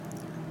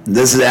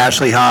This is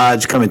Ashley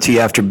Hodge coming to you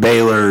after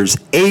Baylor's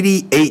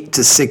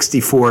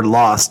 88-64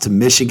 loss to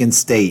Michigan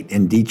State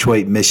in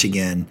Detroit,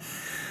 Michigan.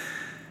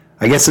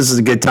 I guess this is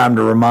a good time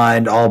to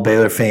remind all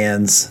Baylor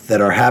fans that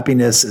our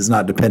happiness is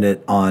not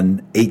dependent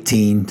on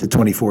 18 to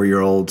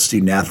 24-year-old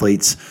student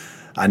athletes.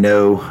 I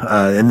know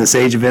in this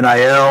age of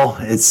NIL,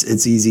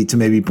 it's easy to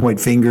maybe point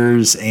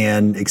fingers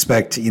and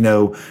expect,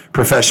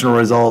 professional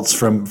results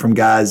from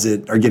guys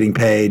that are getting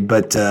paid.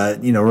 But,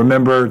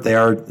 remember, they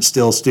are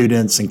still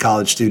students and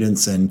college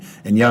students and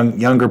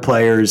younger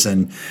players.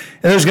 And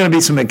there's going to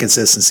be some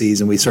inconsistencies,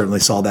 and we certainly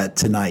saw that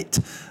tonight.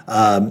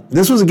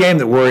 This was a game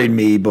that worried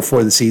me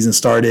before the season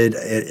started.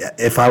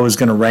 If I was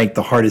going to rank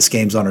the hardest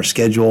games on our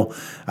schedule,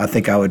 I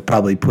think I would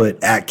probably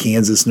put at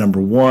Kansas number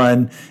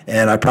 1,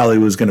 and I probably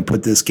was going to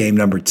put this game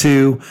number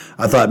 2.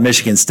 I thought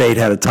Michigan State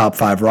had a top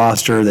 5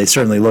 roster. They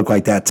certainly look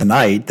like that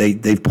tonight.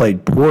 They've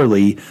played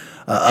poorly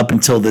up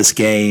until this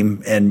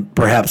game, and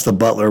perhaps the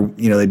Butler,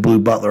 they blew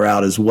Butler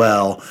out as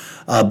well.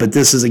 But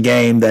this is a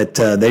game that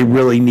they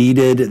really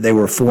needed. They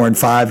were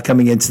 4-5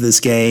 coming into this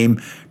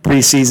game.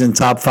 Preseason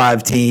top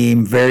 5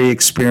 team, very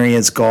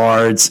experienced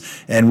guards,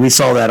 and we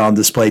saw that on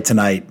display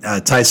tonight.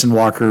 Tyson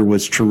Walker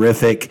was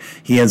terrific.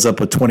 He ends up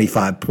with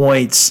 25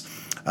 points.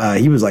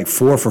 He was like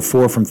 4 for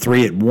 4 from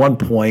 3 at one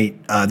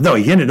point.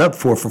 He ended up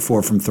 4 for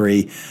 4 from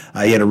 3.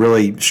 He had a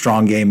really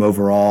strong game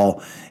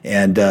overall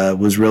and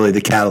was really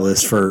the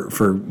catalyst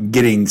for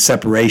getting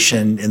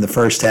separation in the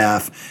first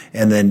half.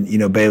 And then,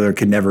 Baylor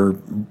could never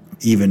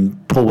even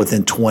pull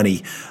within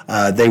 20.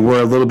 They were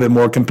a little bit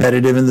more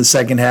competitive in the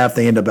second half.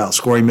 They end up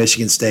outscoring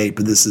Michigan State,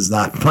 but this is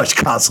not much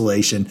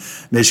consolation.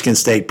 Michigan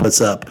State puts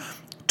up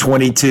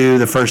 22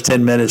 the first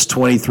 10 minutes,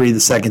 23 the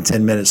second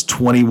 10 minutes,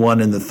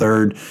 21 in the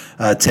third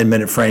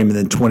 10-minute frame, and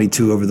then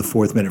 22 over the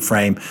fourth-minute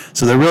frame.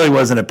 So there really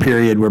wasn't a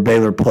period where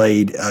Baylor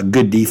played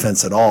good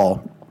defense at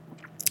all.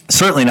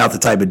 Certainly not the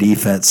type of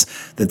defense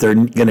that they're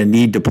going to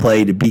need to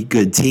play to beat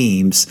good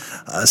teams.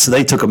 So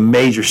they took a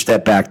major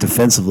step back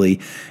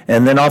defensively.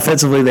 And then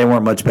offensively, they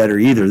weren't much better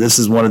either. This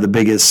is one of the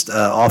biggest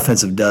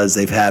offensive duds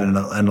they've had in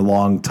a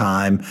long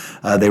time.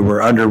 They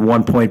were under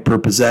 1 point per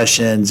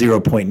possession,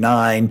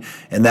 0.9,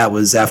 and that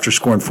was after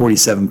scoring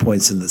 47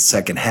 points in the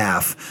second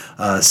half.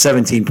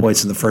 17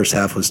 points in the first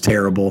half was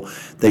terrible.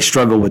 They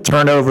struggled with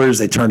turnovers.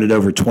 They turned it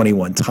over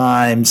 21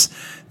 times.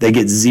 They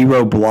get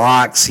 0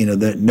 blocks,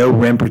 no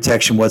rim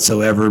protection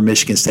whatsoever.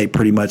 Michigan State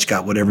pretty much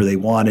got whatever they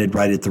wanted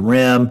right at the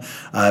rim.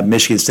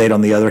 Michigan State, on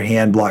the other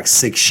hand, blocked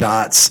 6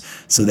 shots,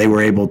 so they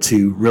were able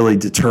to really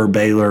deter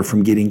Baylor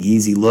from getting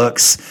easy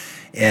looks.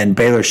 And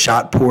Baylor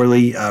shot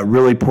poorly,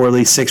 really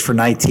poorly, 6 for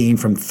 19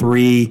 from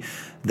 3.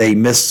 They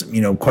missed,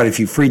 quite a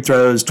few free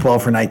throws,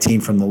 12 for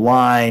 19 from the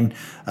line.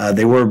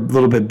 They were a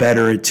little bit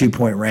better at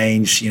 2-point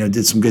range,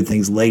 did some good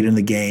things late in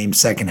the game,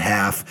 second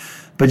half.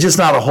 But just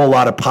not a whole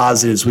lot of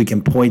positives we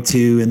can point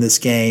to in this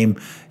game.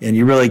 And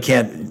you really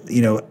can't,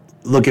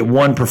 look at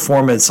one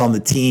performance on the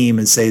team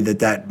and say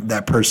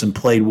that person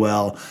played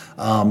well.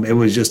 It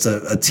was just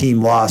a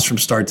team loss from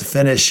start to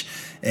finish.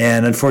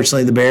 And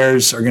unfortunately, the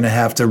Bears are going to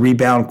have to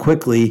rebound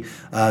quickly.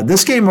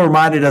 This game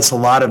reminded us a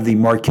lot of the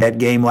Marquette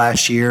game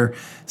last year.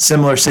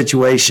 Similar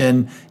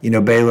situation.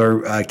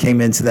 Baylor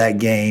came into that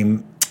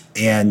game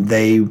and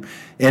they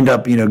end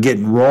up,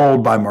 getting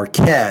rolled by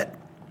Marquette.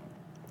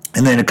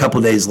 And then a couple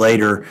of days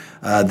later,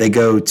 they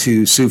go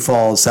to Sioux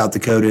Falls, South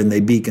Dakota, and they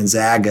beat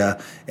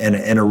Gonzaga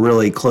in a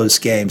really close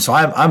game. So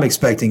I'm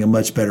expecting a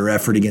much better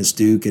effort against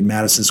Duke in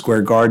Madison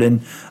Square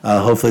Garden.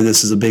 Hopefully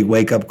this is a big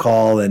wake-up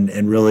call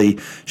and really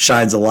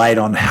shines a light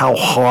on how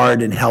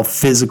hard and how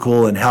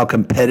physical and how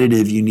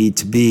competitive you need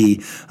to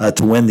be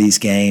to win these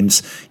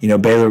games.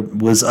 Baylor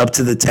was up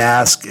to the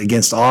task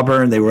against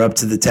Auburn. They were up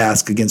to the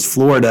task against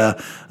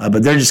Florida,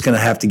 but they're just going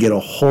to have to get a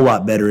whole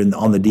lot better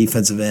on the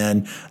defensive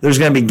end. There's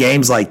going to be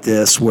games like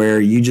this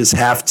where you just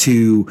have to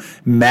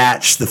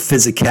match the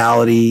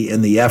physicality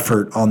and the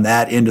effort on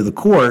that end of the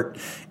court,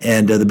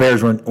 and the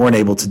Bears weren't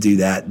able to do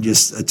that.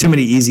 Just too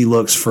many easy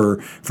looks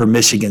for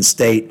Michigan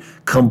State.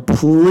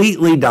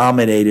 Completely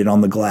dominated on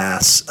the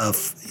glass of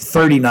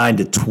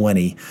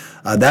 39-20.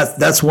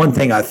 That's one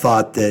thing I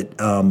thought that.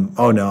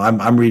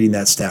 I'm reading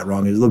that stat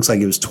wrong. It looks like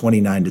it was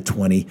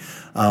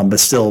 29-20, but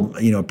still,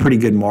 a pretty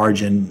good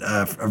margin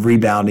of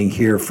rebounding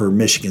here for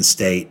Michigan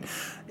State.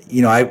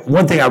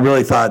 One thing I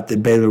really thought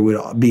that Baylor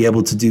would be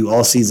able to do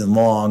all season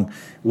long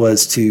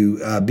was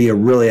to be a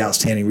really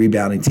outstanding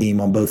rebounding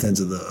team on both ends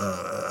of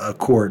the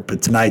court.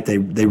 But tonight they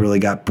really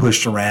got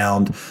pushed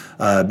around.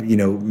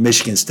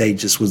 Michigan State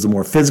just was the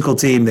more physical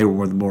team. They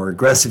were the more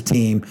aggressive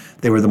team.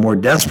 They were the more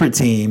desperate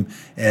team.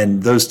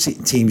 And those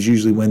teams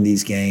usually win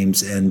these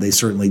games, and they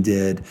certainly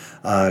did.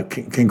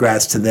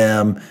 Congrats to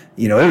them.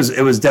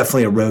 It was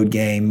definitely a road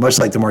game, much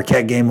like the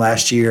Marquette game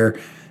last year.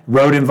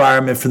 Road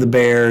environment for the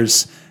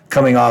Bears.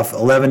 Coming off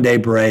 11-day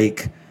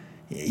break,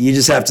 you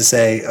just have to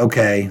say,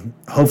 okay,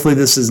 hopefully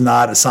this is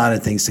not a sign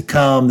of things to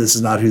come. This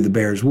is not who the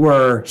Bears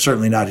were,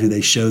 certainly not who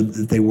they showed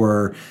that they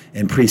were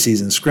in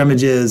preseason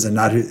scrimmages, and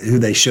not who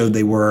they showed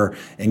they were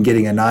in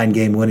getting a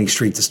 9-game winning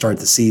streak to start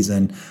the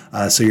season.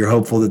 So you're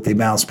hopeful that they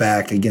bounce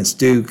back against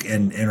Duke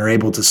and are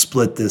able to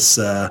split this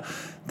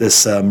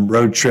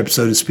road trip,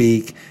 so to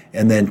speak,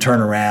 and then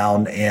turn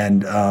around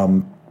and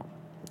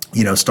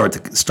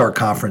start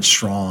conference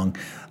strong.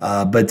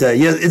 But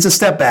it's a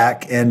step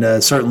back,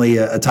 and certainly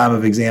a time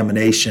of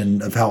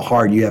examination of how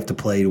hard you have to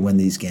play to win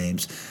these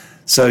games.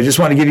 So just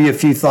want to give you a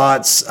few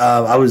thoughts.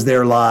 I was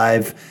there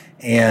live,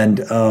 and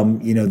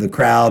the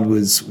crowd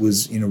was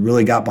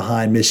really got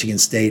behind Michigan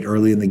State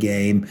early in the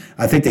game.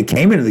 I think they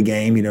came into the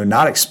game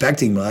not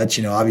expecting much.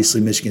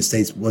 Obviously Michigan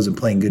State wasn't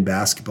playing good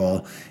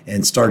basketball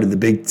and started the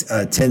Big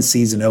Ten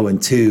season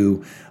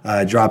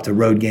 0-2. Dropped a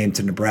road game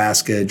to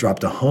Nebraska,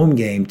 dropped a home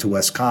game to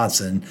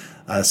Wisconsin.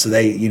 So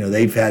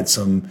they've had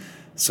some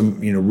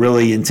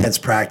really intense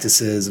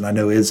practices, and I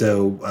know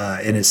Izzo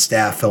and his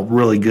staff felt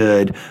really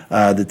good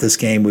that this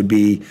game would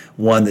be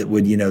one that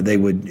would they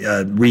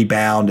would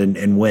rebound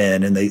and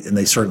win, and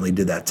they certainly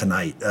did that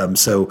tonight.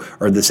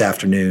 Or this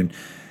afternoon.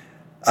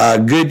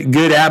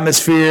 Good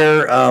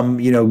atmosphere.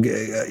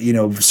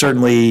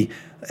 Certainly.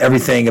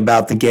 Everything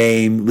about the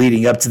game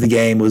leading up to the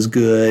game was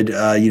good.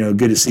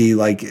 Good to see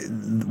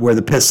where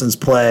the Pistons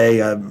play.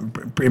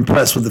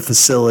 Impressed with the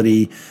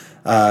facility.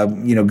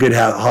 Good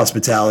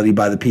hospitality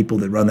by the people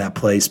that run that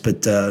place.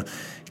 But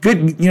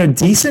good,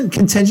 decent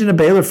contingent of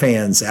Baylor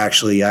fans.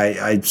 Actually,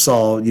 I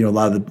saw a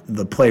lot of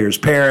the players'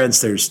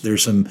 parents.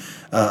 There's some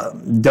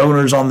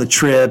donors on the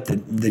trip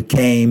that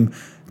came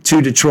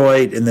to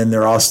Detroit, and then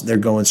they're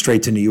going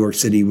straight to New York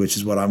City, which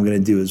is what I'm going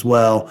to do as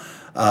well.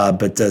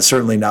 But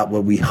certainly not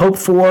what we hoped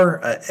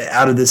for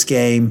out of this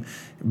game.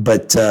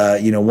 But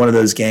one of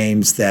those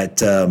games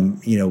that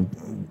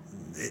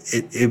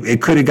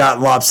it could have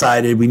gotten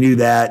lopsided. We knew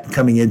that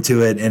coming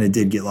into it, and it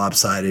did get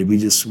lopsided. We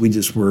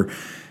just were,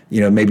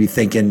 maybe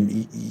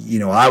thinking,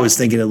 I was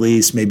thinking at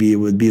least maybe it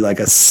would be like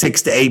a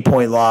 6 to 8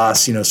 point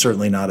loss.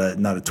 Certainly not a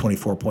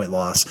 24-point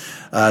loss.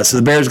 So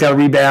the Bears got to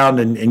rebound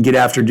and get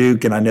after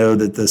Duke, and I know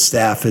that the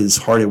staff is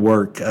hard at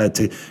work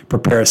to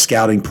prepare a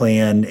scouting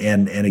plan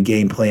and a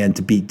game plan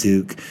to beat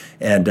Duke.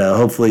 And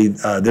hopefully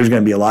there's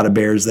going to be a lot of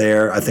Bears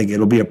there. I think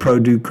it'll be a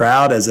pro-Duke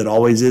crowd, as it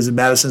always is at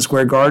Madison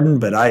Square Garden,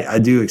 but I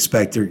do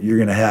expect you're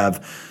going to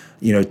have,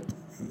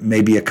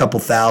 maybe a couple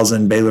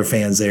thousand Baylor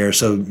fans there.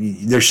 So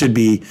there should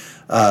be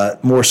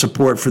more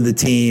support for the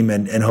team,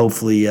 and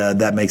hopefully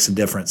that makes a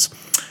difference.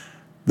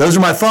 Those are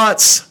my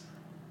thoughts.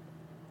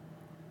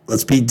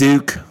 Let's beat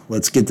Duke.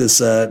 Let's get this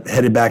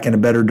headed back in a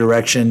better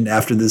direction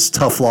after this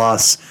tough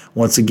loss.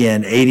 Once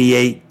again,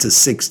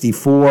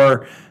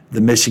 88-64. The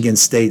Michigan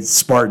State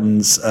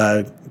Spartans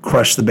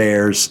crushed the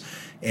Bears.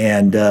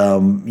 And,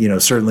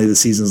 certainly the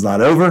season's not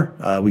over.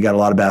 We got a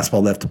lot of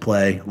basketball left to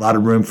play, a lot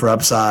of room for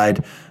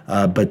upside,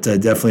 but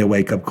definitely a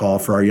wake-up call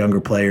for our younger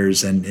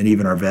players and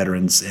even our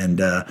veterans. And,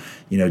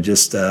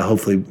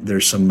 hopefully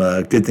there's some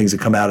good things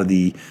that come out of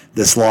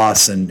this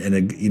loss and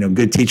a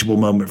good teachable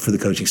moment for the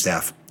coaching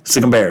staff.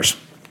 Sick 'em Bears.